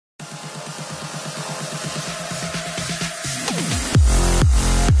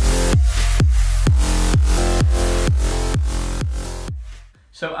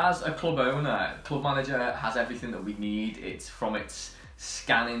So as a club owner, ClubManager has everything that we need. It's from its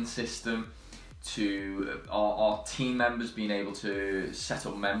scanning system to our team members being able to set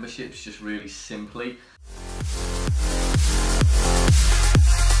up memberships just really simply.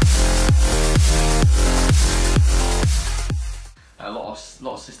 A lot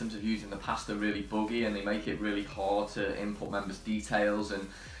of systems I've used in the past are really buggy and they make it really hard to input members' details, and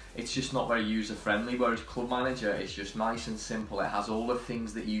it's just not very user friendly, whereas ClubManager is just nice and simple. It has all the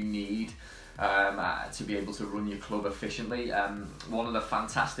things that you need to be able to run your club efficiently. One of the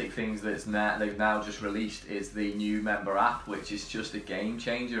fantastic things that they've now just released is the new member app, which is just a game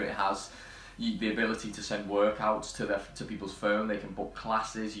changer. It has the ability to send workouts to people's phone. They can book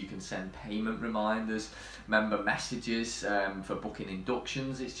classes, you can send payment reminders, member messages for booking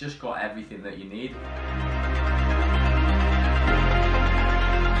inductions. It's just got everything that you need.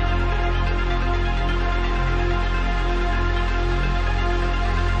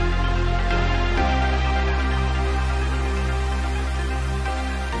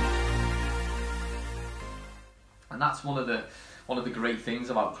 And that's one of the great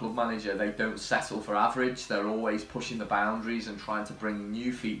things about ClubManager. They don't settle for average. They're always pushing the boundaries and trying to bring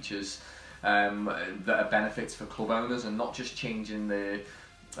new features that are benefits for club owners, and not just changing the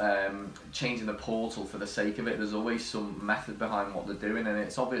portal for the sake of it. There's always some method behind what they're doing, and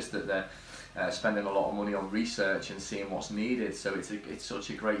it's obvious that they're spending a lot of money on research and seeing what's needed. So it's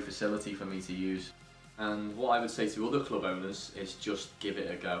such a great facility for me to use. And what I would say to other club owners is just give it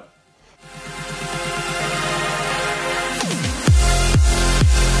a go.